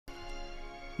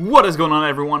What is going on,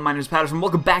 everyone? My name is Patterson.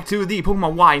 Welcome back to the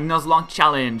Pokémon Y Nuzlocke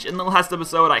challenge. In the last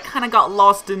episode, I kind of got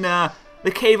lost in the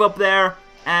cave up there,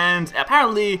 and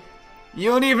apparently you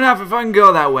don't even have to fucking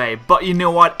go that way. But you know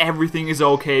what? Everything is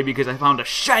okay because I found a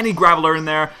shiny Graveler in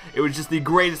there. It was just the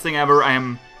greatest thing ever.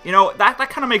 You know, that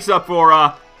kind of makes up for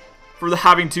the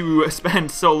having to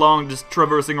spend so long just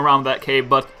traversing around that cave.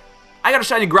 But I got a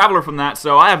shiny Graveler from that,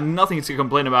 so I have nothing to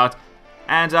complain about.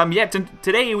 And yeah,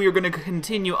 today we are going to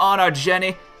continue on our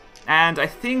journey. And I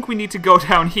think we need to go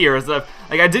down here.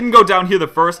 I didn't go down here the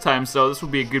first time, so this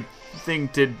would be a good thing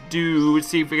to do. Let's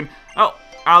see if we can... Oh,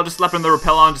 I'll just slap in the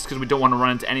rappel on just because we don't want to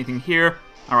run into anything here.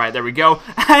 Alright, there we go.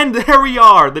 And there we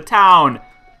are, the town.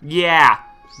 Yeah,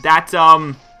 that,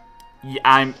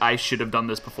 yeah, I should have done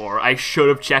this before. I should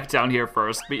have checked down here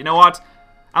first. But you know what?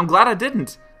 I'm glad I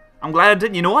didn't.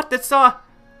 You know what?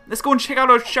 Let's go and check out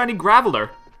our shiny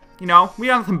Graveler. You know, we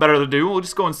have nothing better to do. We'll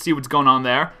just go and see what's going on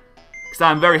there. Because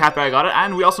I'm very happy I got it.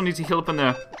 And we also need to heal up in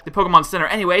the Pokemon Center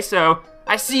anyway, so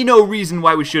I see no reason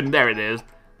why we shouldn't. There it is.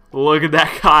 Look at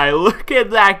that guy. Look at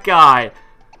that guy.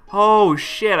 Oh,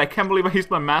 shit. I can't believe I used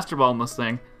my Master Ball on this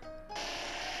thing.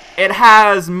 It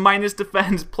has minus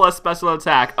defense plus special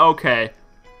attack. Okay.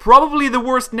 Probably the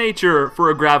worst nature for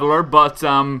a Graveler, but,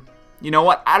 you know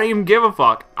what? I don't even give a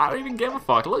fuck.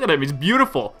 Look at him. He's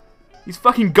beautiful. He's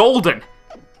fucking golden.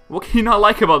 What can you not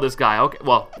like about this guy? Okay,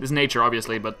 well, his nature,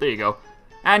 obviously, but there you go.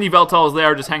 And Yveltal's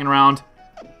there, just hanging around,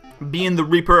 being the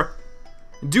Reaper,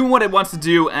 doing what it wants to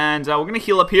do, and we're gonna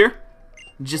heal up here,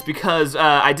 just because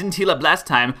I didn't heal up last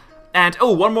time. And,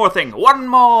 oh, one more thing.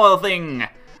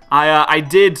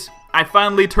 I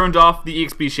finally turned off the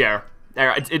EXP share.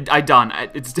 There,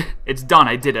 it's done,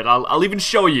 I did it. I'll even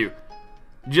show you,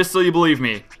 just so you believe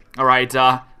me. Alright,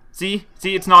 see,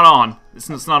 it's not on. It's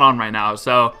not on right now,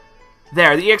 so...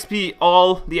 There, the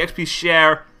XP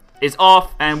share is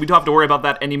off, and we don't have to worry about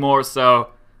that anymore, so...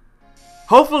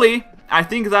 Hopefully, I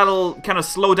think that'll kind of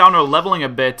slow down our leveling a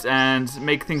bit and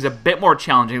make things a bit more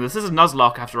challenging. This is a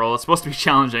Nuzlocke, after all. It's supposed to be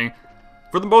challenging.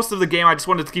 For the most of the game, I just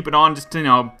wanted to keep it on just to, you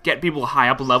know, get people high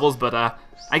up levels, but,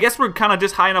 I guess we're kind of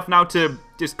just high enough now to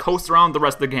just coast around the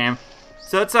rest of the game.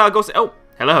 So let's, go say... Oh,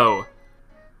 hello.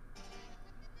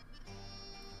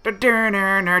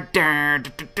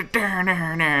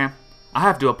 I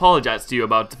have to apologize to you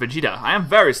about Vegeta. I am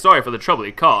very sorry for the trouble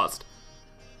he caused.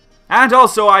 And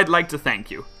also, I'd like to thank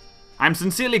you. I'm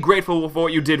sincerely grateful for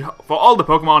what you did for all the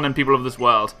Pokemon and people of this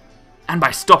world. And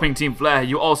by stopping Team Flare,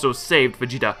 you also saved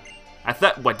Vegeta. I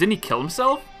thought, what, didn't he kill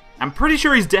himself? I'm pretty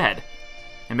sure he's dead.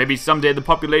 And maybe someday the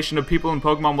population of people in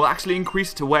Pokemon will actually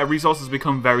increase to where resources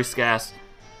become very scarce.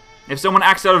 If someone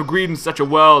acts out of greed in such a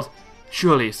world,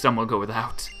 surely some will go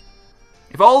without.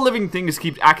 If all living things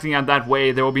keep acting out that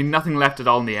way, there will be nothing left at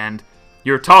all in the end.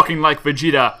 You're talking like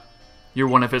Vegeta. You're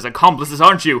one of his accomplices,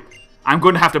 aren't you? I'm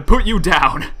going to have to put you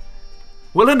down.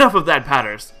 Well, enough of that,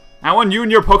 Patters. I want you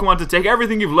and your Pokemon to take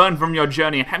everything you've learned from your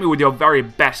journey and hit me with your very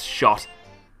best shot.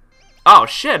 Oh,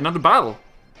 shit, another battle.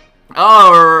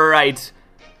 Alright,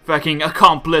 fucking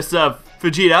accomplice of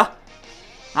Vegeta.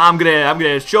 I'm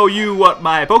gonna show you what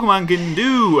my Pokemon can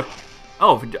do.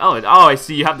 Oh, I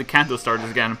see, you have the Kanto starters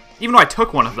again. Even though I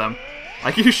took one of them.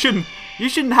 Like, you shouldn't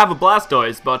have a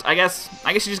Blastoise, but I guess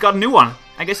you just got a new one.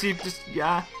 I guess you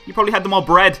probably had them all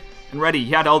bred and ready.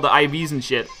 You had all the IVs and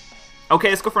shit. Okay,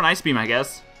 let's go for an Ice Beam, I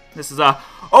guess. This is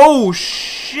oh,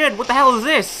 shit, what the hell is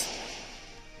this?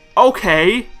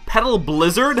 Okay, Petal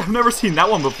Blizzard? I've never seen that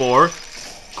one before.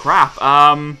 Crap,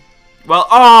 well,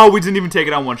 oh, we didn't even take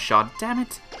it on one shot. Damn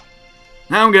it.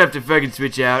 Now I'm gonna have to fucking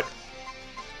switch out.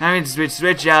 I'm gonna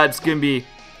switch out, it's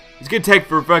gonna take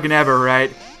for fucking ever,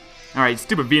 right? Alright,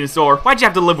 stupid Venusaur. Why'd you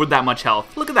have to live with that much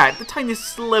health? Look at that, the tiniest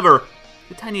sliver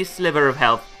of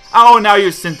health. Oh, now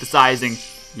you're synthesizing.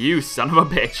 You son of a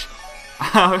bitch.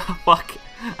 Fuck.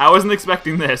 I wasn't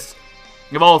expecting this.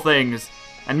 Of all things.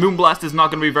 And Moonblast is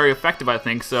not gonna be very effective, I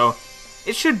think, so...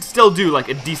 It should still do, like,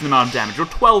 a decent amount of damage. We're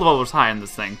 12 levels high on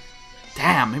this thing.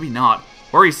 Damn, maybe not.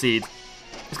 Worry Seed.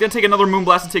 It's gonna take another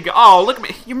Moonblast to take it. Oh, look at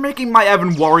me. You're making my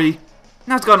Evan worry.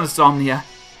 Now it's got insomnia.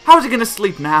 How is it gonna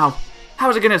sleep now? How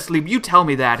is it gonna sleep? You tell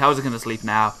me that. How is it gonna sleep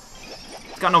now?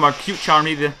 It's got no more cute charm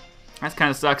either. That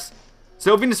kinda sucks.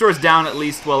 So Venusaur is down at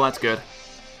least. Well, that's good.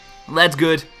 That's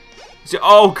good. So,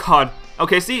 oh god.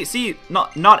 Okay, see,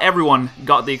 not everyone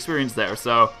got the experience there,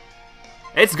 so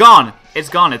it's gone. It's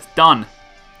gone. It's done.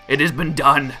 It has been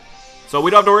done. So we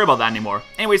don't have to worry about that anymore.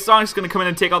 Anyway, Sonic's gonna come in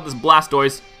and take out this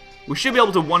Blastoise. We should be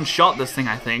able to one-shot this thing,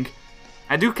 I think.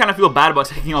 I do kind of feel bad about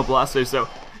taking out Blastoise, so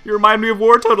you remind me of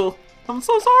War Turtle. I'm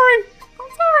so sorry.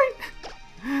 I'm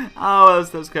sorry. Oh,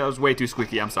 that was way too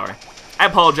squeaky. I'm sorry. I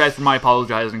apologize for my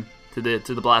apologizing to the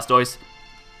Blastoise.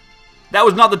 That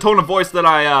was not the tone of voice that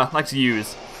I like to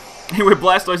use. Anyway,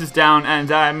 Blastoise is down,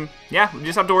 and yeah, we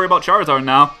just have to worry about Charizard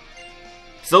now.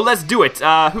 So let's do it.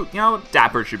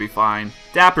 Dapper should be fine.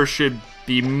 Dapper should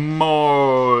be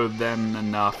more than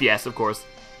enough. Yes, of course.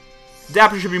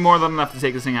 Dapper should be more than enough to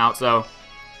take this thing out, so...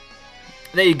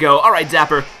 There you go. Alright,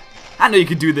 Dapper. I know you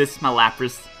can do this, my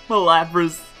Lapras. My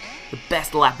Lapras. The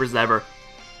best Lapras ever.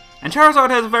 And Charizard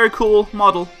has a very cool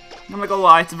model. I'm not gonna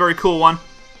lie, it's a very cool one.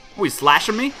 Oh, he's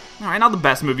slashing me? Alright, not the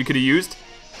best move you could have used.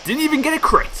 Didn't even get a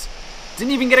crit.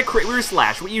 Didn't even get a crit. We were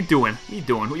slash. What are you doing? What are you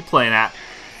doing? What are you playing at?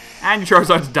 And your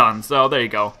Charizard's done, so there you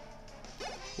go.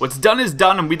 What's done is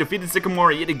done, and we defeated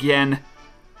Sycamore yet again.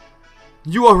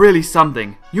 You are really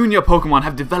something. You and your Pokemon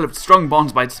have developed strong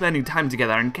bonds by spending time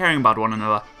together and caring about one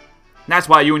another. That's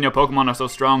why you and your Pokemon are so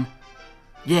strong.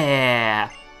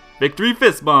 Yeah! Victory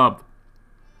fist bump!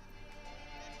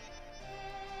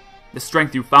 The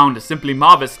strength you found is simply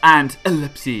marvelous and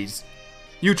ellipses.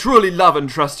 You truly love and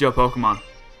trust your Pokemon.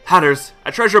 Hatters,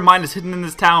 a treasure of mine is hidden in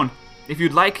this town. If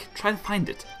you'd like, try to find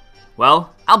it.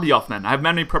 Well, I'll be off then. I have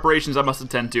many preparations I must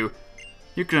attend to.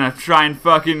 You're gonna try and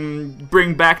fucking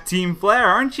bring back Team Flare,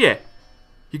 aren't you?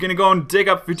 You're gonna go and dig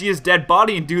up Vegeta's dead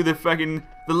body and do the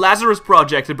Lazarus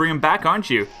Project to bring him back, aren't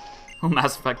you? A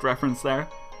Mass Effect reference there.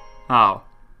 Oh,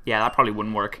 yeah, that probably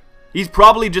wouldn't work. He's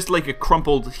probably just like a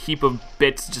crumpled heap of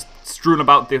bits just strewn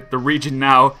about the region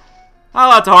now.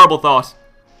 Oh, that's a horrible thought.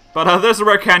 But there's a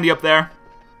rare candy up there.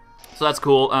 So that's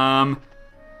cool.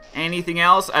 Anything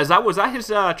else? Was that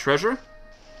his treasure?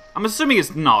 I'm assuming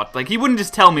it's not. Like, he wouldn't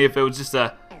just tell me if it was just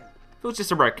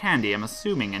a rare candy. I'm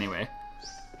assuming anyway.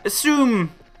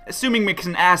 Assuming makes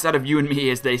an ass out of you and me,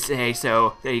 as they say.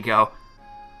 So there you go.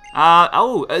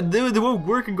 The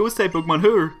working ghost type Pokemon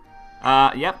here.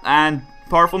 Yep. And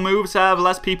powerful moves have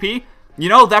less PP. You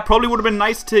know, that probably would have been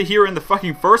nice to hear in the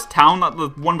fucking first town, not the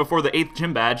one before the 8th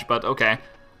gym badge. But okay.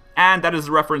 And that is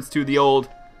a reference to the old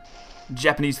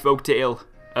Japanese folktale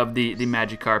of the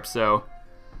Magikarp, so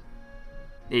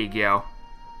there you go.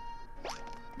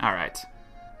 Alright.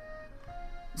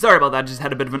 Sorry about that, just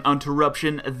had a bit of an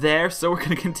interruption there, so we're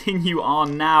gonna continue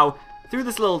on now through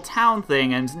this little town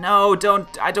thing, and no,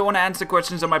 I don't want to answer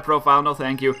questions on my profile, no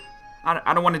thank you.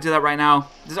 I don't want to do that right now.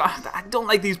 I don't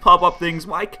like these pop-up things,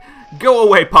 Mike. Go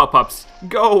away, pop-ups.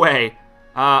 Go away.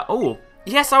 Oh,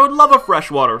 yes, I would love a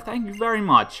fresh water. Thank you very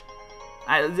much.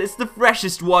 It's the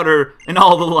freshest water in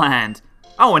all the land.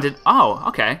 Oh, oh,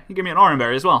 okay. You give me an orange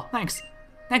berry as well. Thanks.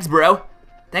 Thanks, bro.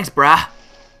 Thanks, brah.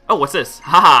 Oh, what's this?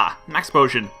 Haha, max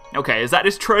potion. Okay, is that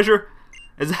his treasure?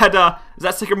 Is that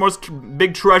Sycamore's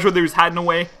big treasure that he was hiding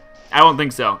away? I don't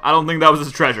think so. I don't think that was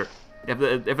his treasure. If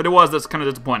it was, that's kind of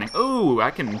disappointing. Ooh,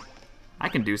 I can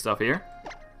do stuff here.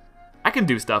 I can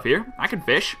do stuff here. I can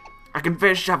fish. I can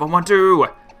fish if I want to.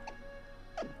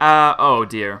 Oh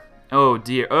dear. Oh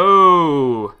dear.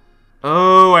 Oh,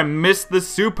 I missed the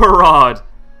super rod.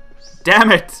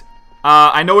 Damn it.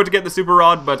 I know where to get the super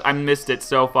rod, but I missed it,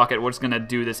 so fuck it. We're just gonna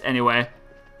do this anyway.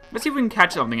 Let's see if we can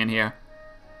catch something in here.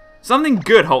 Something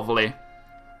good, hopefully.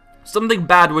 Something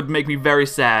bad would make me very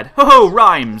sad. Ho-ho,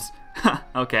 rhymes.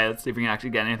 Okay, let's see if we can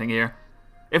actually get anything here.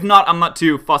 If not, I'm not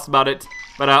too fussed about it.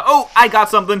 But, oh, I got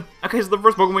something. Okay, so the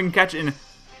first Pokemon we can catch in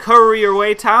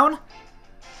Courierway Town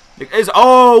is,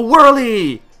 oh,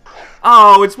 Whirly.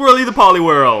 Oh, it's Whirly the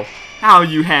Poliwhirl. How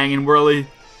you hanging, Whirly?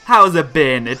 How's it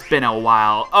been? It's been a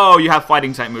while. Oh, you have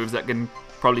fighting type moves that can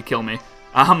probably kill me.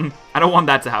 I don't want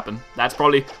that to happen. That's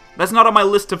not on my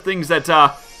list of things that,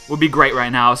 would be great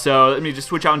right now. So, let me just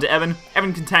switch out into Evan.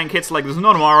 Evan can tank hits like there's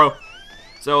no tomorrow.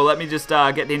 So let me just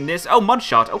get in this. Oh,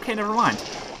 Mudshot. Okay, never mind.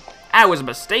 I was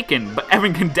mistaken, but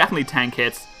Evan can definitely tank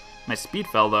hits. My speed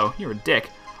fell, though. You're a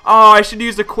dick. Oh, I should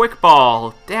use a Quick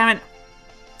Ball. Damn it.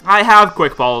 I have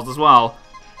Quick Balls as well.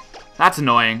 That's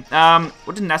annoying.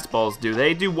 What do Nest Balls do?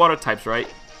 They do water types, right?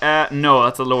 No,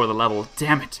 that's a lower the level.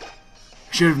 Damn it.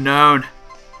 Should have known.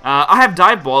 I have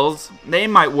Dive Balls. They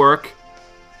might work.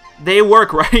 They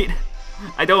work, right?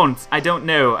 I don't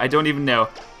know. I don't even know.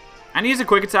 I use a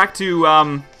quick attack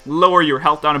to lower your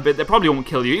health down a bit. That probably won't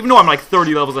kill you. Even though I'm like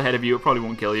 30 levels ahead of you, it probably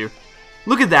won't kill you.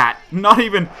 Look at that. Not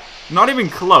even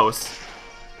close.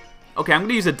 Okay, I'm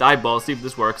gonna use a dive ball, see if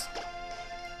this works.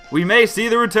 We may see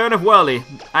the return of Whirly.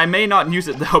 I may not use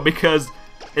it though because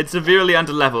it's severely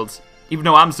underleveled. Even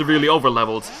though I'm severely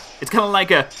overleveled. It's kind of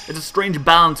like it's a strange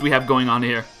balance we have going on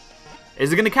here.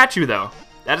 Is it gonna catch you though?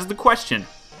 That is the question.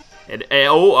 Yeah,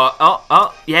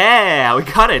 we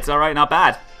got it. All right, not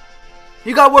bad.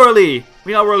 You got Whirly!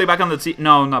 We got Whirly back on the team.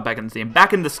 No, not back on the team.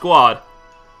 Back in the squad.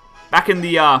 Back in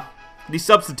the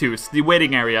substitutes, the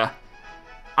waiting area.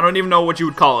 I don't even know what you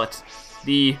would call it.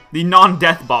 The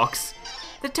non-death box.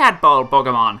 The Tadpole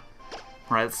Pokemon.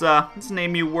 Alright, let's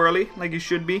name you Whirly, like you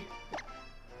should be.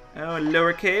 Oh,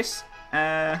 lowercase.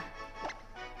 There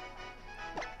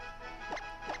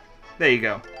you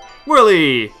go.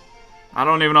 Whirly! I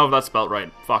don't even know if that's spelled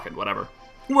right. Fuck it, whatever.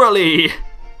 Whirly!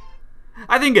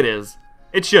 I think it is.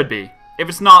 It should be. If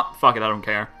it's not, fuck it, I don't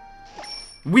care.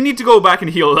 We need to go back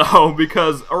and heal though,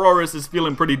 because Aurorus is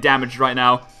feeling pretty damaged right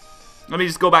now. Let me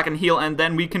just go back and heal, and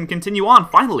then we can continue on.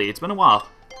 Finally, it's been a while.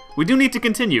 We do need to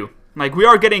continue. Like, we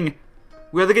are getting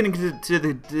to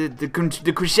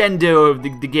the crescendo of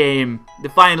the game. The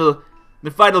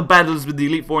final battles with the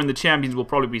Elite Four and the champions will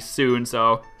probably be soon,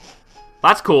 so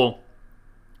that's cool.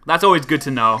 That's always good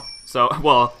to know. So,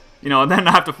 well, you know, then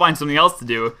I have to find something else to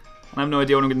do. I have no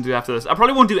idea what I'm going to do after this. I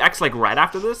probably won't do X, like, right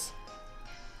after this.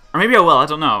 Or maybe I will, I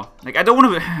don't know. Like, I don't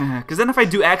want to... Because then if I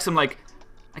do X, I'm like...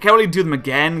 I can't really do them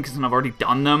again, because I've already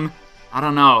done them. I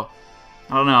don't know.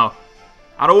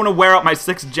 I don't want to wear out my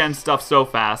 6th gen stuff so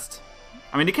fast.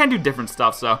 I mean, you can do different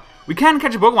stuff, so... We can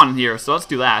catch a Pokemon in here, so let's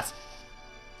do that.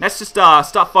 Let's just,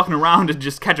 stop fucking around and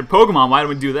just catch a Pokemon. Why don't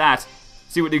we do that?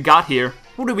 See what we got here.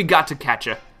 What do we got to catch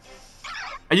ya?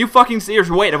 Are you fucking serious?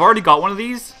 Wait, I've already got one of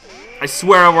these? I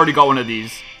swear I've already got one of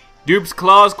these. Dupes,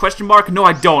 claws, question mark? No,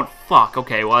 I don't. Fuck.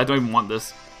 Okay, well, I don't even want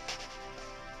this.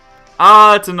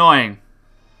 It's annoying.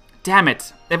 Damn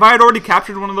it. If I had already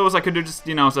captured one of those, I could have just,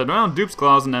 you know, said, well, dupes,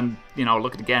 claws, and then, you know,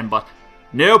 look at it again, but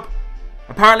nope.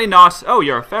 Apparently not. Oh,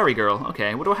 you're a fairy girl.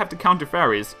 Okay, what do I have to counter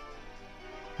fairies?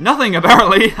 Nothing,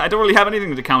 apparently. I don't really have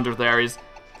anything to counter fairies.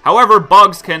 However,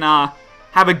 bugs can,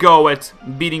 have a go at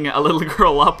beating a little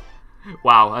girl up.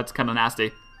 Wow, that's kind of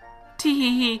nasty.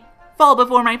 Tee-hee-hee. Fall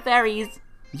before my fairies.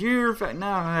 You're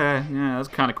yeah, that's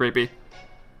kind of creepy.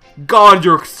 God,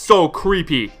 you're so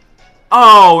creepy.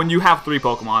 Oh, and you have 3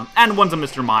 Pokemon, and one's a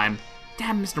Mr. Mime.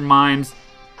 Damn, Mr. Mimes.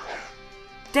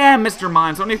 Damn, Mr.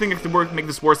 Mimes. The only thing that could make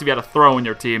this worse if you had a throw in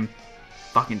your team.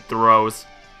 Fucking throws.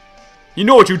 You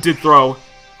know what you did, throw.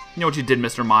 You know what you did,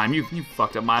 Mr. Mime. You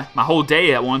fucked up my whole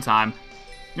day at one time.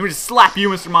 Let me just slap you,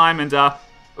 Mr. Mime, and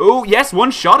oh yes,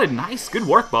 one-shotted. Nice, good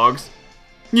work, Bugs.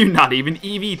 You're not even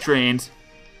EV trained.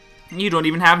 You don't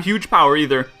even have huge power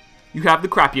either. You have the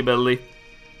crappy ability.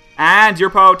 And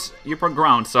you're out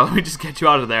ground, so let me just get you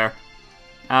out of there.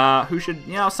 Who should,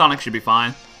 you know, Sonic should be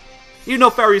fine. Even though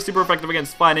Fairy is super effective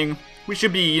against fighting, we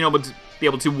should be, you know, be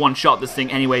able to one-shot this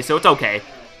thing anyway, so it's okay.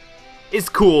 It's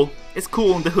cool. It's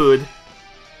cool in the hood.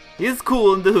 It's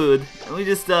cool in the hood. Let me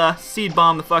just, seed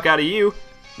bomb the fuck out of you.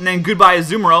 And then goodbye,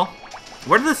 Azumarill.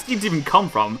 Where did the seeds even come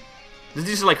from? Did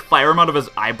he just, like, fire him out of his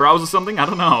eyebrows or something? I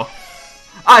don't know.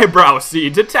 Eyebrow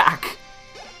seeds, attack!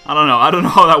 I don't know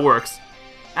how that works.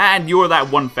 And you're that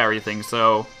one fairy thing,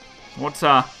 so... what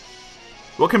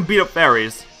can beat up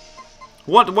fairies?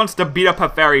 What wants to beat up a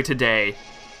fairy today?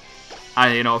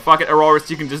 You know, fuck it,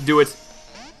 Aurorus, you can just do it.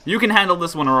 You can handle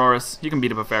this one, Aurorus. You can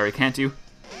beat up a fairy, can't you?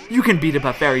 You can beat up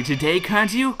a fairy today,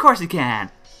 can't you? Of course you can.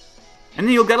 And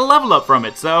then you'll get a level up from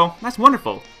it, so that's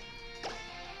wonderful.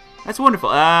 That's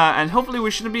wonderful. And hopefully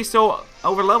we shouldn't be so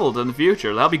over-leveled in the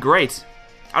future. That'll be great.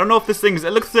 I don't know if this thing's...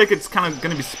 it looks like it's kind of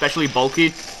going to be specially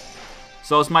bulky.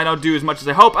 So this might not do as much as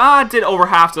I hope. It did over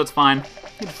half, so it's fine.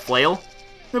 You flail?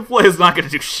 The flail's not going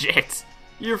to do shit.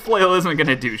 Your flail isn't going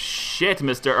to do shit,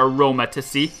 Mr.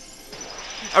 Aromatissy.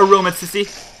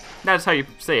 Aromatissy? That's how you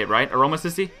say it, right?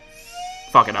 Aromatissy?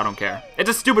 Fuck it, I don't care. It's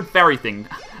a stupid fairy thing.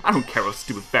 I don't care about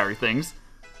stupid fairy things.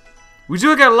 We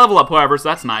do get a level up, however, so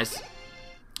that's nice.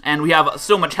 And we have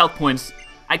so much health points,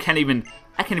 I can't even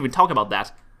talk about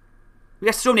that. We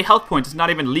got so many health points, it's not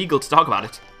even legal to talk about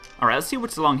it. Alright, let's see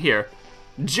what's along here.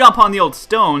 Jump on the old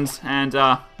stones, and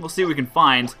we'll see what we can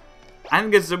find. I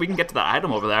think we can get to that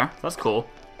item over there. That's cool.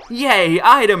 Yay,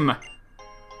 item!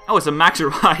 Oh, it's a max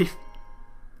revive.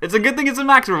 It's a good thing it's a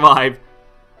max revive.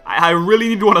 I really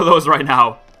need one of those right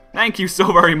now. Thank you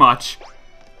so very much.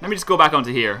 Let me just go back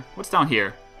onto here. What's down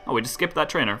here? Oh, we just skipped that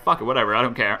trainer. Fuck it, whatever, I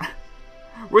don't care.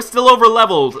 We're still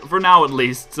over-leveled, for now at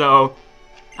least, so...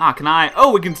 can I...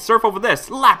 oh, we can surf over this.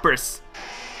 Lapras!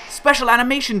 Special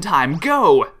animation time,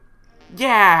 go!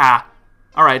 Yeah!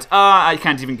 Alright, I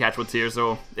can't even catch what's here,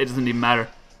 so it doesn't even matter.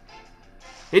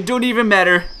 It don't even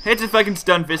matter. It's a fucking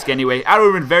Stunfisk anyway. I would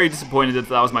have been very disappointed if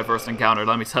that was my first encounter,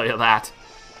 let me tell you that.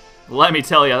 Let me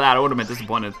tell you that, I would have been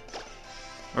disappointed.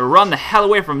 Run the hell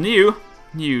away from you.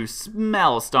 You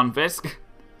smell, Stunfisk.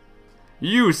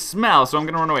 You smell, so I'm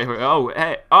gonna run away. Oh,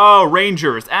 hey. Oh,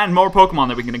 Rangers, and more Pokemon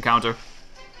that we can encounter.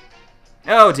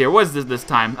 Oh dear, what is this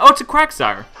time? Oh, it's a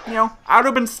Quagsire. You know, I would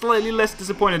have been slightly less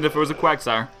disappointed if it was a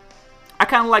Quagsire. I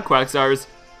kind of like Quagsires.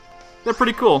 They're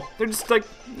pretty cool. They're just like,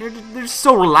 they're just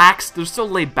so relaxed. They're so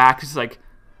laid back. It's like,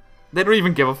 they don't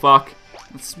even give a fuck.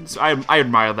 I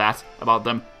admire that about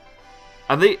them.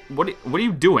 Are they... What are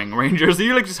you doing, Rangers? Are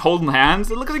you, like, just holding hands?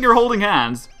 It looks like you're holding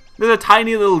hands. There's a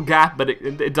tiny little gap, but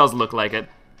it does look like it.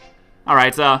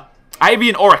 Alright, Ivy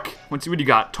and Oric. Let's see what you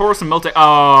got. Taurus and Miltank.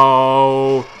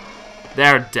 Oh...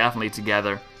 They're definitely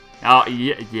together. Oh,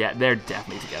 yeah, they're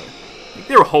definitely together. I think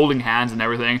they were holding hands and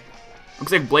everything.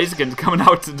 Looks like Blaziken's coming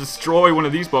out to destroy one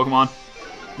of these Pokemon.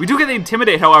 We do get the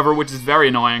Intimidate, however, which is very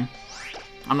annoying.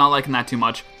 I'm not liking that too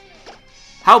much.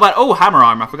 How about... Oh, Hammer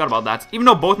Arm. I forgot about that. Even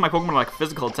though both my Pokemon are like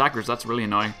physical attackers, that's really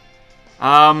annoying.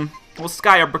 Well,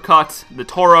 Sky Uppercut, the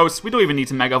Tauros. We don't even need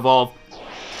to Mega Evolve.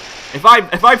 If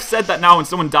I've said that now and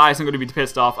someone dies, I'm going to be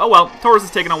pissed off. Oh well, Tauros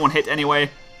is taking on one hit anyway.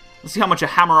 Let's see how much a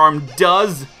Hammer Arm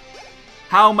does.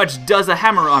 How much does a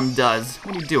Hammer Arm does?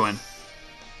 What are you doing?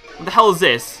 What the hell is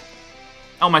this?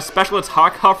 Oh, my special, it's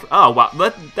Hawk Huff. Oh, wow.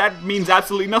 That means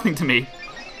absolutely nothing to me.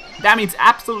 That means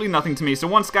absolutely nothing to me. So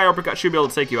one Sky Uppercut should be able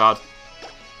to take you out.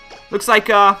 Looks like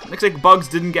Bugs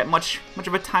didn't get much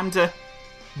of a time to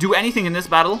do anything in this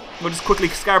battle. We'll just quickly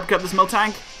Sky Uppercut this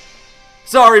Miltank.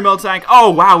 Sorry, Miltank. Oh,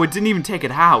 wow. It didn't even take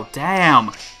it out.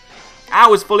 Damn. I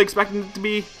was fully expecting it to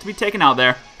be taken out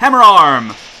there. Hammer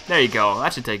Arm. There you go.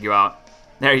 That should take you out.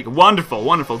 There you go. Wonderful,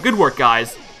 wonderful. Good work,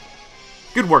 guys.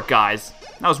 Good work, guys.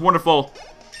 That was wonderful.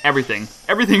 Everything.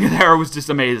 Everything there was just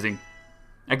amazing.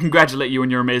 I congratulate you on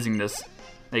your amazingness.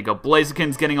 There you go.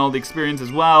 Blaziken's getting all the experience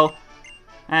as well.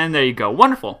 And there you go.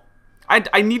 Wonderful.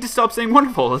 I need to stop saying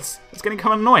wonderful. It's getting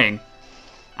kind of annoying.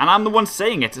 And I'm the one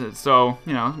saying it, so,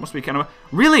 you know, it must be kind of...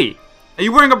 Really? Are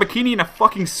you wearing a bikini in a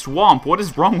fucking swamp? What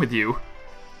is wrong with you?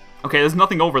 Okay, there's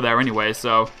nothing over there anyway,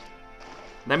 so...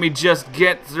 Let me just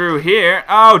get through here.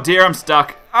 Oh dear, I'm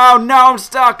stuck. Oh no, I'm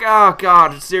stuck. Oh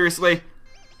god, seriously?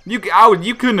 You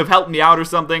couldn't have helped me out or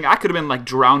something. I could have been like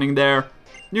drowning there.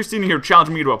 You're sitting here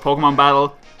challenging me to a Pokemon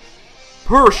battle.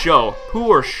 Poor show.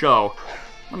 Poor show.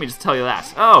 Let me just tell you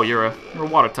that. Oh, you're a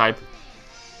water type.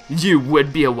 You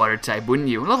would be a water type, wouldn't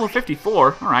you? Level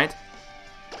 54. Alright.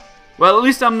 Well, at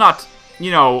least I'm not,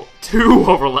 you know, too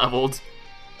over-leveled.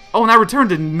 Oh, and I returned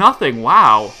to nothing.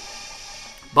 Wow.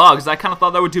 Bugs, I kind of thought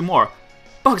that would do more.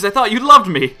 Bugs, I thought you loved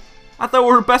me. I thought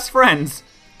we were best friends.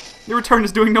 Your return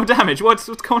is doing no damage. What's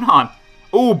going on?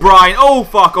 Oh, Brian. Oh,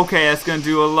 fuck. Okay, that's going to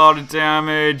do a lot of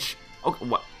damage. Okay,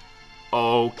 what?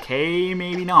 Okay,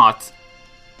 maybe not.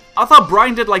 I thought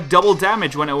Brian did, like, double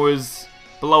damage when it was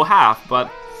below half,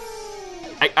 but...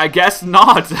 I guess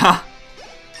not. I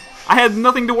had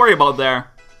nothing to worry about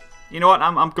there. You know what?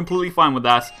 I'm completely fine with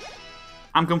that.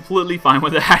 I'm completely fine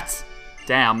with that.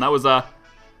 Damn, that was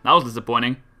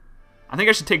disappointing. I think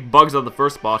I should take Bugs out of the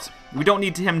first spot. We don't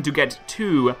need him to get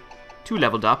too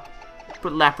leveled up.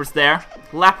 Put Lapras there.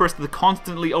 Lapras, the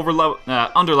constantly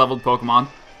under-leveled Pokemon.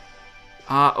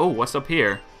 Oh, what's up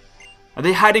here? Are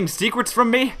they hiding secrets from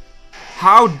me?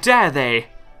 How dare they?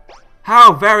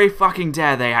 How very fucking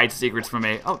dare they hide secrets from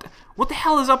me? Oh, what the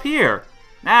hell is up here?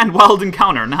 And wild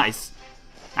encounter, nice.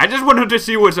 I just wanted to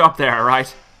see what's up there,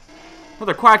 right?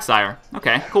 Another Quagsire.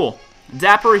 Okay, cool.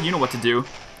 Dapper, you know what to do.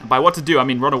 And by what to do, I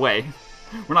mean run away.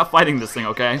 We're not fighting this thing,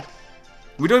 okay?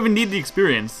 We don't even need the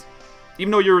experience.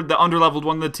 Even though you're the underleveled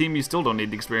one of the team, you still don't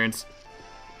need the experience.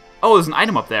 Oh, there's an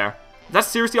item up there. Is that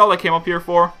seriously all I came up here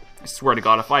for? I swear to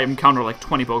God, if I encounter like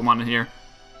 20 Pokemon in here.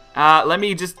 Let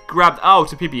me just grab... Oh,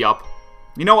 to PP up.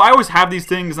 You know, I always have these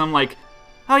things, and I'm like,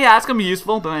 oh yeah, that's gonna be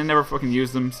useful, but I never fucking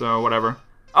use them, so whatever.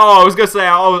 Oh, I was gonna say,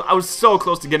 I was so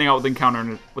close to getting out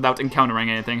without encountering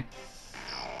anything.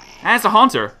 And it's a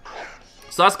Haunter.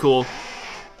 So that's cool.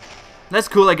 That's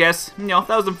cool, I guess. You know, if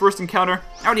that was the first encounter,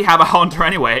 I already have a Haunter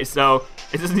anyway, so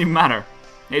it doesn't even matter.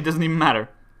 It doesn't even matter.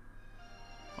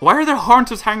 Why are there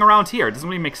Haunters hanging around here? It doesn't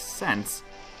really make sense.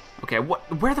 Okay,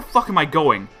 where the fuck am I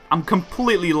going? I'm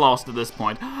completely lost at this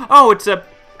point. Oh, it's a...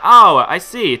 Oh, I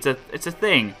see. It's a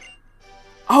thing.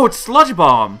 Oh, it's Sludge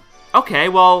Bomb. Okay,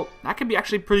 well, that could be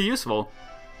actually pretty useful.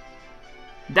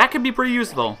 That could be pretty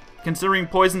useful, considering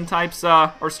poison types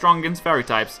are strong against fairy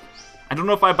types. I don't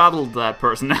know if I battled that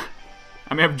person.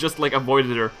 I may have just, like,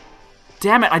 avoided her.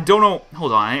 Damn it, I don't know.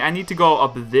 Hold on, I need to go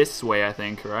up this way, I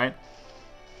think, right?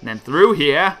 And then through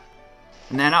here.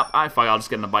 And then up. Fuck, I'll just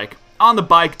get on the bike. On the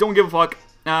bike, don't give a fuck.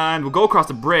 And we'll go across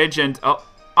the bridge and...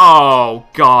 Oh,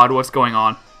 God, what's going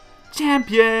on?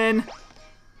 Champion!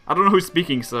 I don't know who's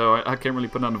speaking, so I can't really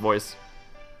put on a voice.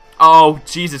 Oh,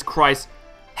 Jesus Christ.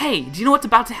 Hey, do you know what's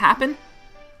about to happen?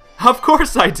 Of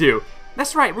course I do.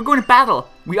 That's right, we're going to battle.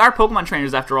 We are Pokemon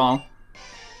trainers after all.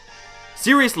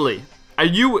 Seriously, are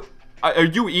you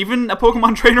even a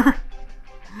Pokemon trainer?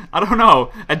 I don't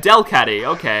know. A Delcatty,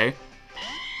 okay.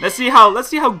 Let's see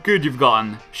how good you've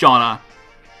gotten, Shauna,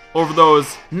 over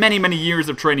those many years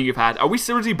of training you've had. Are we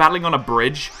seriously battling on a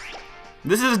bridge?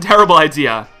 This is a terrible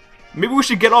idea. Maybe we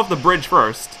should get off the bridge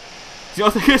first. Do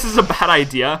you think this is a bad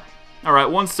idea? Alright,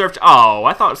 one surf. Oh,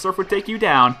 I thought surf would take you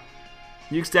down.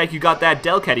 You expect you got that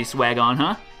Delcatty swag on,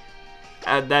 huh?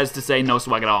 That is to say, no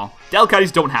swag at all.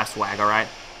 Delcatties don't have swag, alright?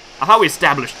 I thought we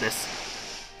established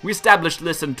this. We established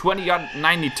this in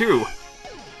 2092.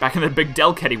 Back in the big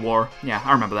Delcatty war. Yeah,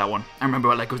 I remember that one. I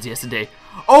remember it like it was yesterday.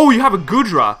 Oh, you have a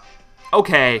Gudra.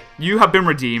 Okay, you have been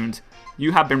redeemed.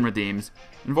 You have been redeemed.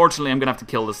 Unfortunately, I'm gonna have to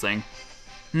kill this thing.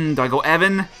 Do I go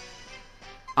Evan?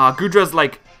 Gudra's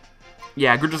like...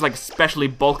 Yeah, Gudra's like especially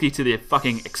bulky to the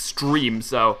fucking extreme,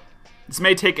 so... This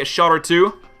may take a shot or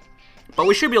two, but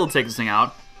we should be able to take this thing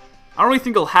out. I don't really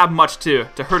think it'll have much to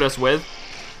hurt us with.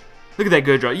 Look at that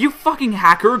Gudra. You fucking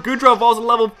hacker! Gudra evolves at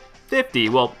level 50.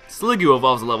 Well, Sliggoo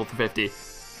evolves at level 50.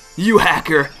 You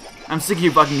hacker! I'm sick of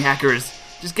you fucking hackers.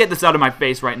 Just get this out of my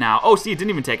face right now. Oh, see, it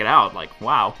didn't even take it out. Like,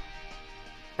 wow.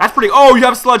 That's pretty... Oh, you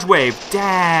have Sludge Wave!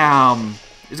 Damn!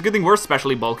 It's a good thing we're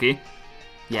especially bulky.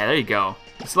 Yeah, there you go.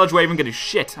 Sludge Wave ain't gonna do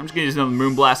shit. I'm just gonna use another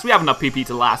Moonblast. We have enough PP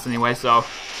to last anyway, so...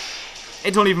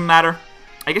 It don't even matter.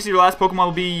 I guess your last Pokemon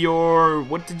will be your...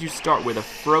 What did you start with? A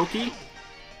Froakie?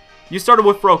 You started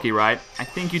with Froakie, right? I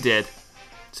think you did.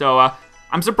 So,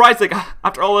 I'm surprised, like,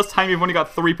 after all this time, you've only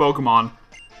got 3 Pokemon.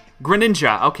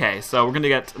 Greninja. Okay, so we're gonna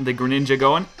get the Greninja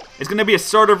going. It's gonna be a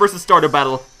starter versus starter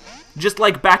battle. Just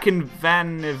like back in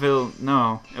Vaniville.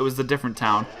 No, it was a different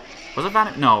town. Was it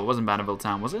Vaniville? No, it wasn't Vaniville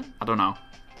town, was it? I don't know.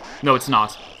 No, it's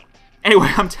not.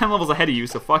 Anyway, I'm 10 levels ahead of you,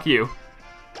 so fuck you.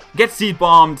 Get Seed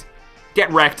Bombed.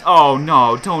 Get wrecked. Oh,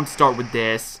 no, don't start with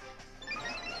this.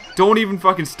 Don't even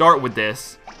fucking start with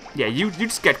this. Yeah, you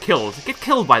just get killed. Get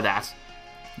killed by that.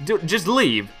 Just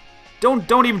leave.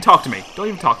 Don't even talk to me. Don't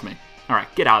even talk to me.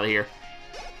 Alright, get out of here.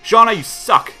 Shauna, you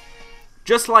suck.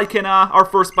 Just like in our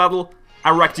first battle, I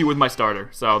wrecked you with my starter.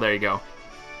 So, there you go.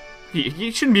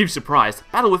 You shouldn't be surprised.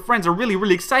 Battle with friends are really,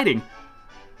 really exciting.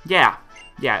 Yeah.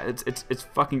 Yeah, it's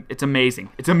fucking... It's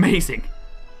amazing. It's amazing.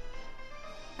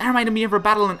 That reminded me of a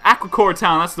battle in Aquacore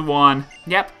Town. That's the one.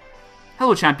 Yep.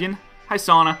 Hello, champion. Hi,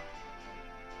 Sauna.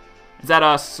 Is that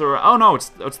us or... Oh, no,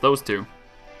 it's those two.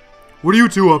 What are you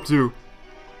two up to?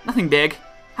 Nothing big.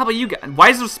 How about you guys? Why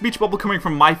is there a speech bubble coming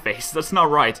from my face? That's not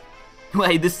right.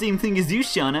 Why, the same thing as you,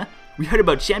 Shauna. We heard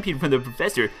about Champion from the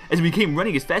professor as we came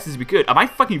running as fast as we could. Am I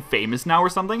fucking famous now or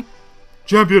something?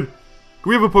 Champion, can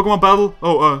we have a Pokemon battle?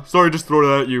 Oh, sorry, just throw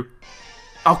that at you.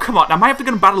 Oh, come on. Am I have to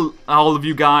go and battle all of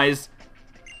you guys?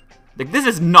 Like, this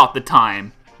is not the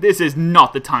time. This is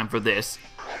not the time for this.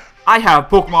 I have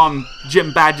Pokemon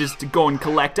gym badges to go and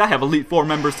collect. I have Elite Four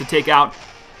members to take out.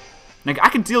 Like, I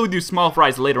can deal with you small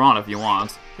fries later on if you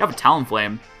want. You have a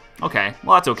Talonflame. Okay,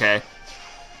 well, that's okay.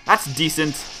 That's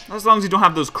decent. As long as you don't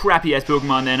have those crappy-ass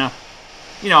Pokemon, then,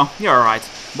 you know, you're alright.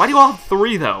 Why do you all have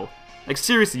 3, though? Like,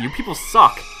 seriously, you people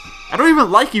suck. I don't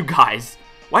even like you guys.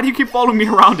 Why do you keep following me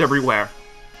around everywhere?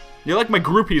 You're like my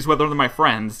groupies, whether they're my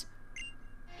friends.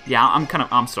 Yeah,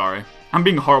 I'm sorry. I'm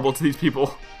being horrible to these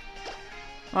people.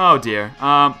 Oh, dear.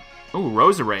 Ooh,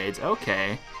 Roserade.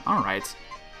 Okay. Alright.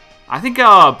 I think,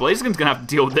 Blaziken's gonna have to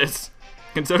deal with this.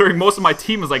 Considering most of my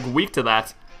team is, like, weak to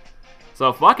that.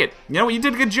 So, fuck it. You know what? You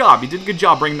did a good job. You did a good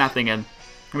job bringing that thing in.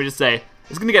 Let me just say.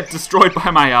 It's gonna get destroyed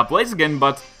by my, Blaziken,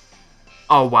 but...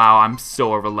 Oh, wow. I'm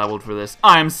so over-leveled for this.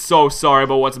 I am so sorry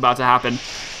about what's about to happen.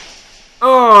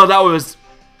 Oh, that was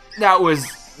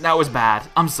bad.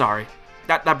 I'm sorry.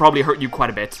 That probably hurt you quite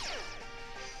a bit.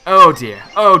 Oh, dear.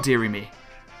 Oh, dearie me.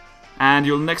 And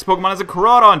your next Pokemon is a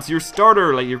Carodon. It's your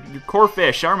starter, like your core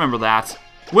fish. I remember that.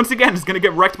 Once again, it's gonna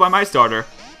get wrecked by my starter.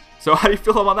 So how do you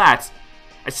feel about that?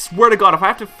 I swear to God, if I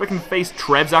have to freaking face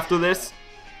Trebs after this,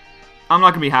 I'm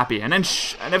not gonna be happy. And then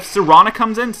and if Serena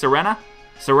comes in, Serena,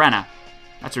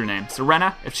 that's her name,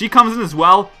 Serena. If she comes in as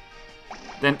well,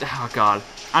 then oh God,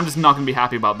 I'm just not gonna be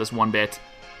happy about this one bit.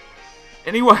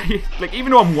 Anyway, like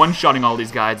even though I'm one-shotting all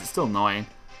these guys, it's still annoying.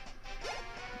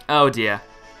 Oh dear.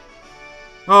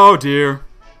 Oh dear.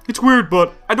 It's weird,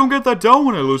 but I don't get that down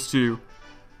when I lose to you.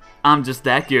 I'm just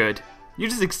that good. You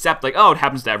just accept, like, oh, it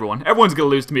happens to everyone. Everyone's gonna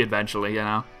lose to me eventually, you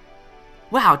know?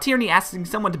 Wow, Tierney asking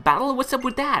someone to battle? What's up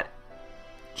with that?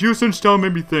 Geosense Town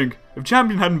made me think. If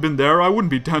Champion hadn't been there, I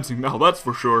wouldn't be dancing now, that's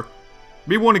for sure.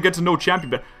 Me want to get to know Champion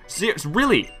better. Serious,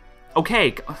 really?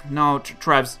 Okay, no,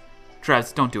 Trevs,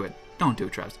 don't do it. Don't do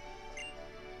it, Trevs.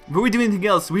 Before we do anything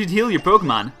else, we should heal your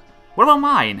Pokemon. What about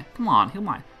mine? Come on, heal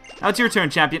mine. Now it's your turn,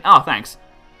 Champion. Oh, thanks.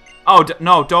 Oh,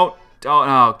 no, don't.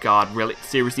 Oh, God, really?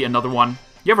 Seriously, another one?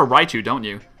 You have a Raichu, don't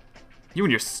you? You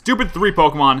and your stupid 3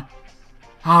 Pokemon.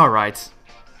 Alright.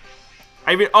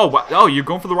 Oh, you're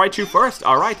going for the Raichu first.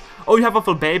 Alright. Oh, you have a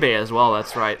Flabebe as well,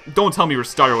 that's right. Don't tell me your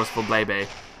starter was Flabebe.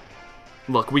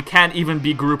 Look, we can't even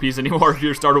be groupies anymore if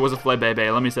your starter was a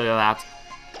Flabébé, let me tell you that.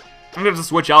 I'm gonna just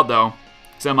switch out, though.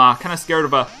 Because I'm kind of scared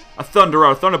of a Thunder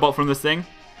or a Thunderbolt from this thing.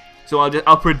 So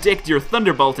I'll predict your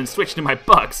Thunderbolt and switch to my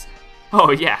Bugs.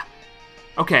 Oh, yeah.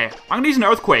 Okay, I'm gonna use an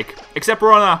Earthquake. Except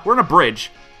we're on a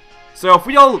bridge. So if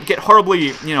we all get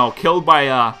horribly, you know, killed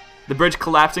by the bridge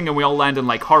collapsing and we all land in,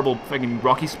 like, horrible fucking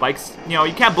rocky spikes, you know,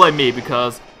 you can't blame me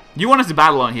because you want us to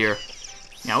battle on here.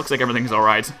 Yeah, looks like everything's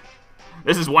alright.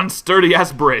 This is one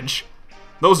sturdy-ass bridge.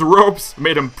 Those ropes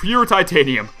made of pure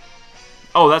titanium.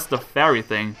 Oh, that's the fairy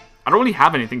thing. I don't really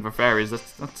have anything for fairies.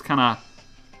 That's kind of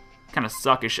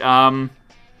suckish.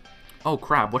 Oh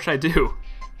crap! What should I do?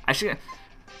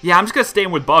 Yeah, I'm just gonna stay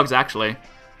in with Bugs. Actually,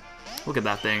 look at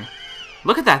that thing.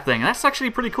 Look at that thing. That's actually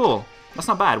pretty cool. That's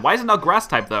not bad. Why is it not grass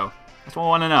type though? That's what I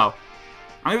want to know.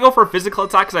 I'm gonna go for a physical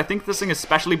attack because I think this thing is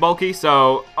especially bulky.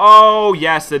 So, oh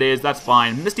yes, it is. That's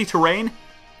fine. Misty terrain.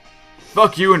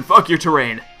 Fuck you and fuck your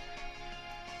terrain.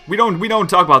 We don't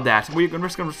talk about that. We're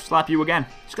just gonna slap you again.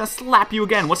 Just gonna slap you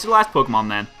again. What's your last Pokemon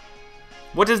then?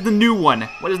 What is the new one?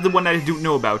 What is the one that I don't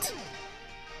know about?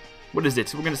 What is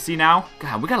it? We're gonna see now.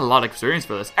 God, we got a lot of experience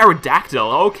for this.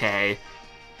 Aerodactyl. Okay.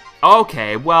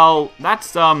 Okay. Well,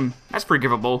 that's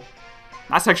forgivable.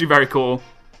 That's actually very cool.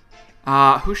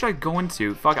 Who should I go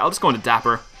into? Fuck, I'll just go into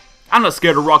Dapper. I'm not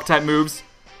scared of rock type moves.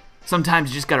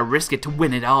 Sometimes you just gotta risk it to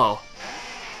win it all.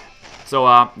 So,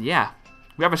 yeah.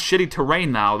 We have a shitty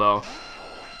terrain now, though.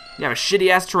 You have a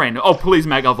shitty-ass terrain. Oh, please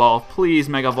Mega Evolve. Please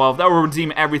Mega Evolve. That will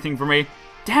redeem everything for me.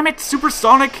 Damn it,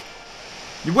 Supersonic!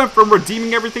 You went from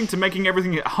redeeming everything to making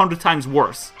everything 100 times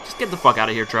worse. Just get the fuck out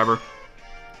of here, Trevor.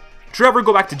 Trevor,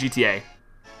 go back to GTA.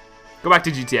 Go back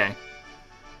to GTA.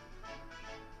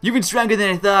 You've been stronger than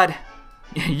I thought.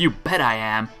 You bet I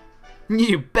am.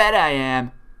 You bet I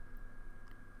am.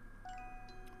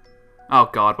 Oh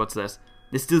god, what's this?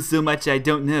 There's still so much I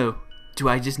don't know. Do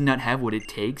I just not have what it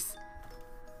takes?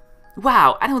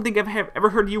 Wow, I don't think I've ever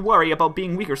heard you worry about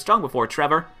being weak or strong before,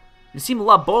 Trevor. You seem a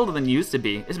lot bolder than you used to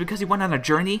be. Is it because you went on a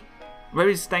journey?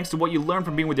 Maybe it's thanks to what you learned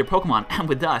from being with your Pokemon and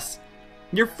with us.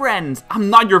 Your friends. I'm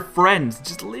not your friends.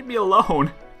 Just leave me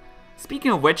alone.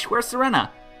 Speaking of which, where's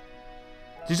Serena?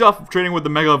 She's off training with the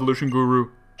Mega Evolution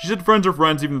Guru. She said friends are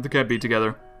friends even if they can't be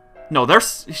together. No,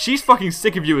 she's fucking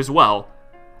sick of you as well.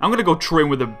 I'm gonna go train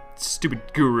with the stupid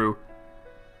guru.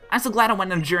 I'm so glad I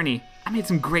went on a journey. I made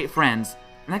some great friends.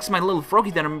 Next to my little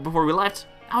Froakie Dinner before we left,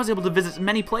 I was able to visit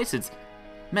many places.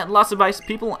 Met lots of nice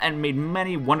people and made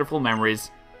many wonderful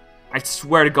memories. I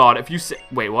swear to God, if you say...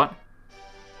 Wait, what?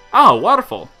 Oh,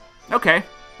 Waterfall. Okay.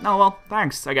 Oh, well,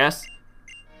 thanks, I guess.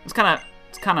 It's kind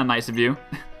of nice of you.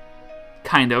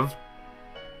 Kind of.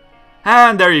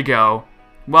 And there you go.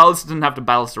 Well, this didn't have to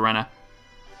battle Serena.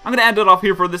 I'm going to end it off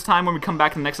here for this time. When we come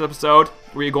back in the next episode,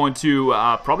 we're going to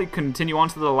probably continue on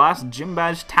to the last Gym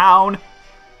Badge town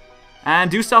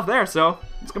and do stuff there. So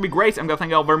it's going to be great. I'm going to thank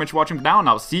you all very much for watching now, and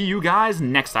I'll see you guys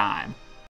next time.